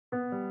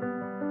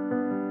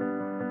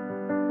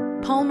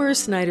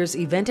Snyder's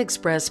Event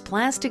Express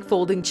plastic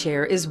folding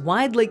chair is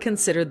widely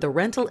considered the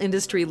rental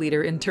industry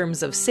leader in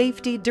terms of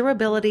safety,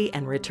 durability,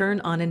 and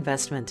return on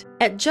investment.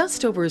 At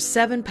just over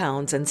 7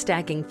 pounds and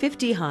stacking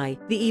 50 high,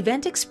 the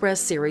Event Express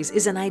series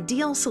is an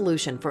ideal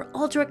solution for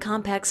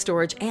ultra-compact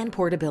storage and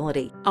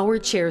portability. Our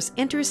chairs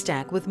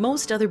interstack with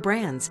most other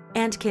brands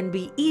and can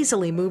be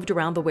easily moved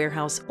around the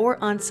warehouse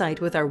or on-site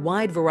with our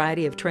wide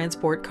variety of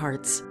transport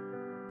carts.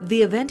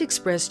 The Event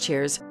Express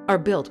chairs are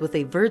built with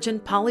a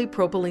virgin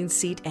polypropylene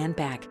seat and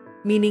back,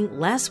 meaning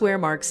less wear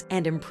marks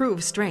and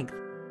improved strength.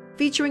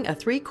 Featuring a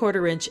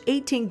 3/4-inch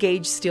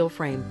 18-gauge steel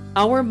frame,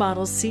 our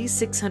model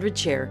C600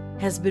 chair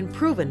has been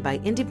proven by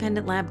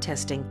independent lab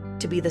testing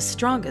to be the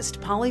strongest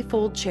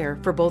Polyfold chair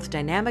for both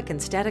dynamic and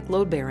static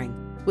load bearing,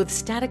 with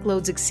static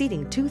loads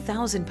exceeding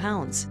 2,000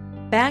 pounds.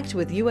 Backed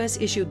with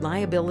U.S.-issued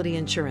liability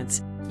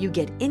insurance, you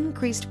get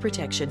increased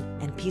protection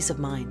and peace of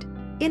mind.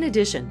 In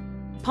addition,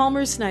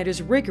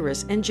 Snyder's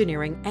rigorous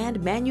engineering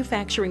and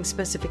manufacturing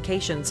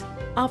specifications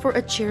offer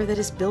a chair that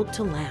is built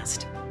to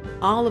last.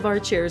 All of our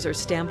chairs are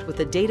stamped with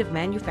the date of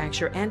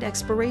manufacture and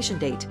expiration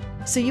date,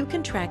 so you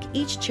can track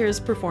each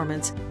chair's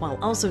performance while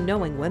also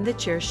knowing when the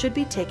chair should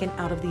be taken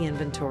out of the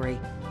inventory.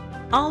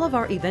 All of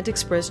our Event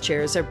Express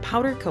chairs are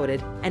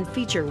powder-coated and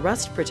feature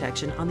rust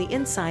protection on the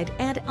inside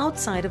and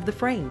outside of the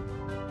frame,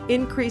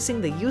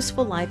 increasing the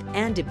useful life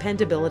and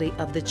dependability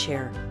of the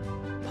chair.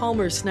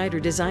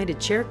 Snyder designed a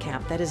chair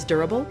cap that is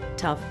durable,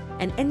 tough,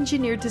 and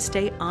engineered to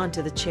stay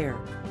onto the chair.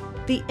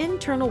 The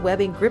internal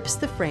webbing grips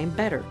the frame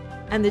better,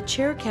 and the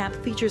chair cap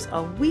features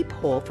a weep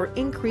hole for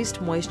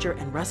increased moisture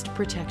and rust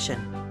protection.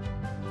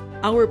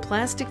 Our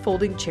plastic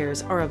folding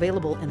chairs are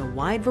available in a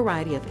wide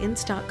variety of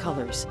in-stock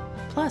colors.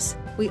 Plus,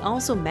 we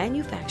also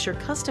manufacture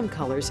custom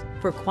colors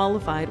for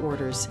qualified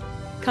orders.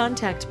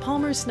 Contact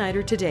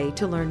Snyder today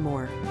to learn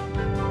more.